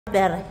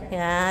There.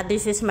 Yeah,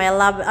 this is my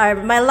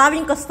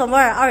loving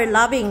customer, our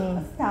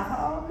loving. You're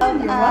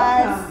welcome.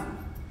 Yeah.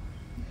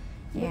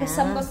 Because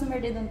some customer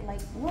they don't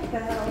like. What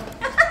the hell?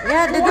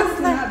 Yeah, they don't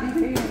like.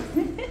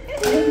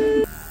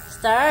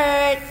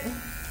 Start.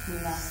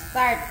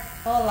 Start.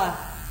 Hola.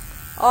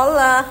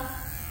 Hola.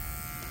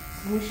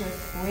 Muchos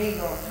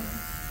fuego.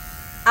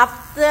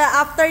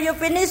 After you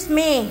finish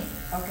me.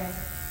 Okay.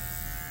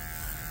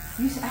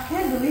 I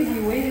can't believe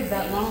you waited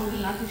that long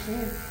not to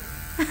shave.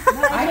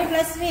 No, I shaved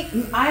last week.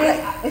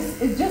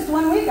 It's just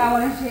 1 week. I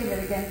want to shave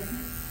it again.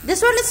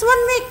 This one is 1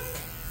 week.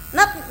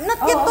 Not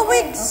yet 2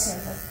 weeks.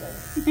 Okay, that's good.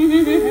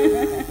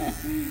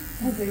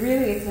 Because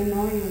it's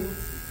annoying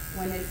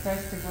when it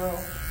starts to grow.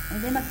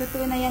 Hindi,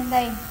 magtutuyo na yan,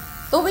 Day.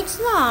 2 weeks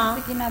na.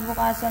 Kasi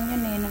kinabukasan yun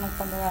na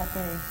nagpagawa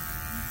ko eh.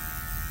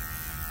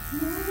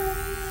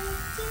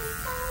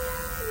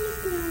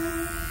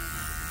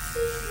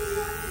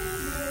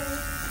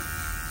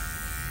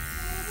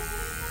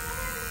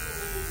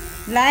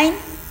 Line?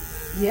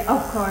 Yeah,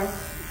 of course.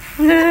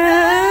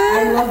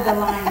 I love the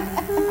line.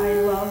 I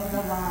love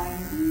the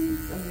line.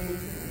 It's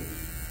amazing.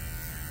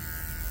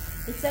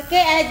 It's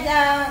okay. I'd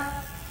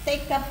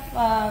take a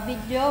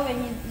video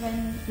when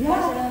even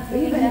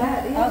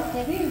that. Yeah,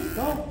 okay. Please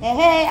go.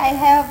 Hey, I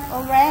have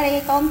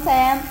already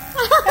content.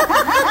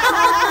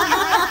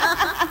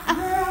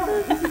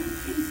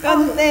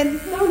 Content.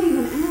 Don't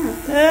even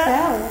ask.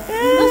 Tell.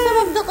 No, some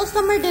of the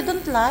customer they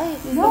don't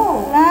like.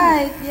 No.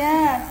 Right,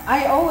 yeah.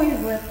 I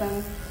always let them.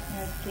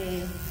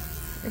 Okay.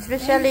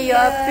 Especially you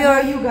are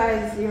pure. You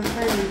guys, your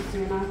friends,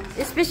 you're not.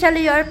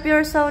 Especially you are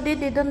pure Saudi,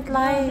 they don't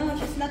like. No,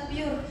 she's not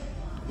pure.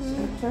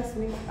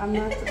 Trust me, I'm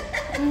not.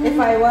 If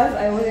I was,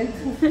 I wouldn't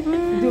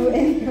do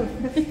any of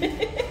this.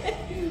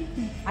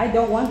 I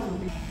don't want to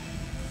be.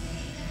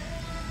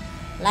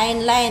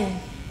 Line.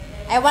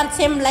 I want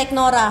him like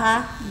Nora,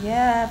 huh?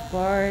 Yeah, of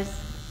course.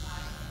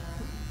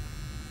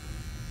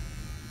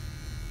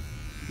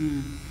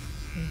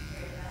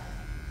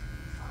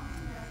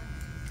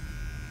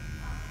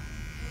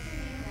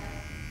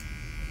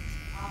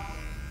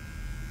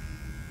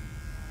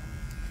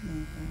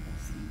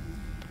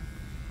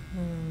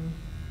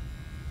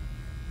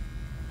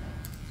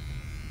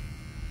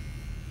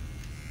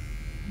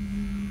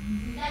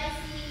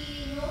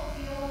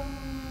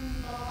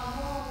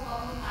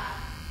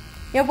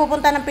 Yung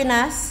pupunta ng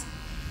Pinas?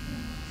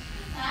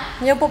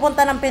 Yung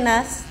pupunta ng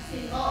Pinas?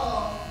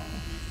 Oo.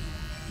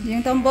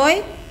 Yung tomboy?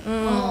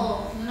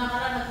 Oo. Nung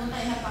nakaraan nagpunta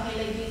ay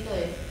nagpakilay dito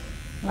eh.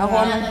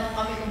 Ako Tinatanong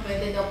kami kung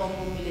pwede daw pang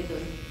bumili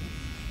doon.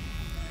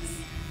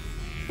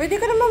 Pwede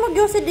ka naman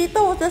mag-yosi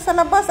dito. Sa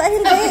labas. Ay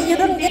hindi. You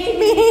don't get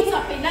me.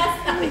 Sa Pinas.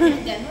 Sabi niya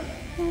gano'n.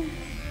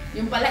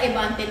 Yung pala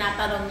iba ang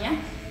tinatanong niya.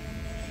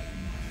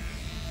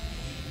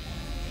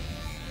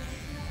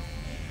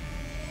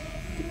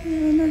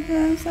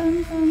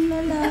 Nagkasan kang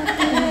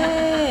lalaki.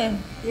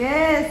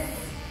 Yes.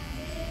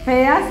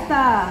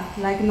 Fiesta,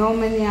 like no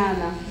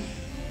mañana.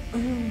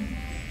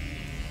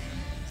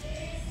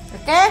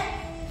 Okay?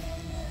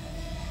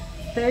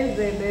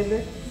 Thursday, baby.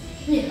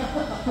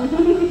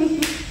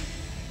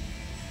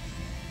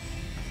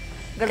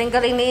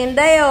 Galing-galing ni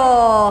Inday,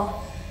 oh.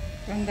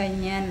 Kung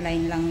ganyan,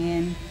 line lang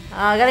yan.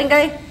 Ah,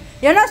 galing-galing.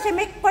 You know, she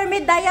make for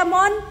me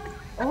diamond.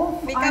 Oh,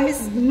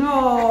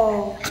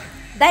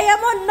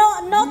 Diamond,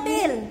 no. no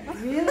tail.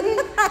 Really?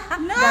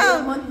 No.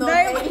 Diamond no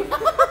tail.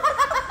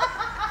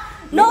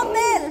 No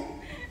tail.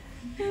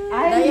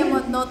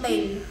 Diamond no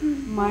tail.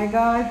 My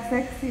God,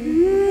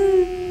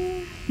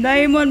 sexy.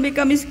 Diamond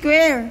become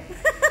square.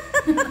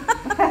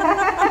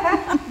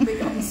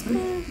 Become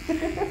square.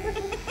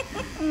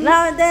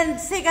 Now and then,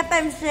 second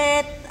time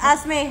she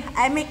asked me,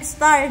 I make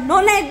star.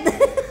 No need.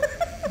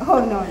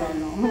 Oh, no.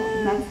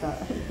 Not that.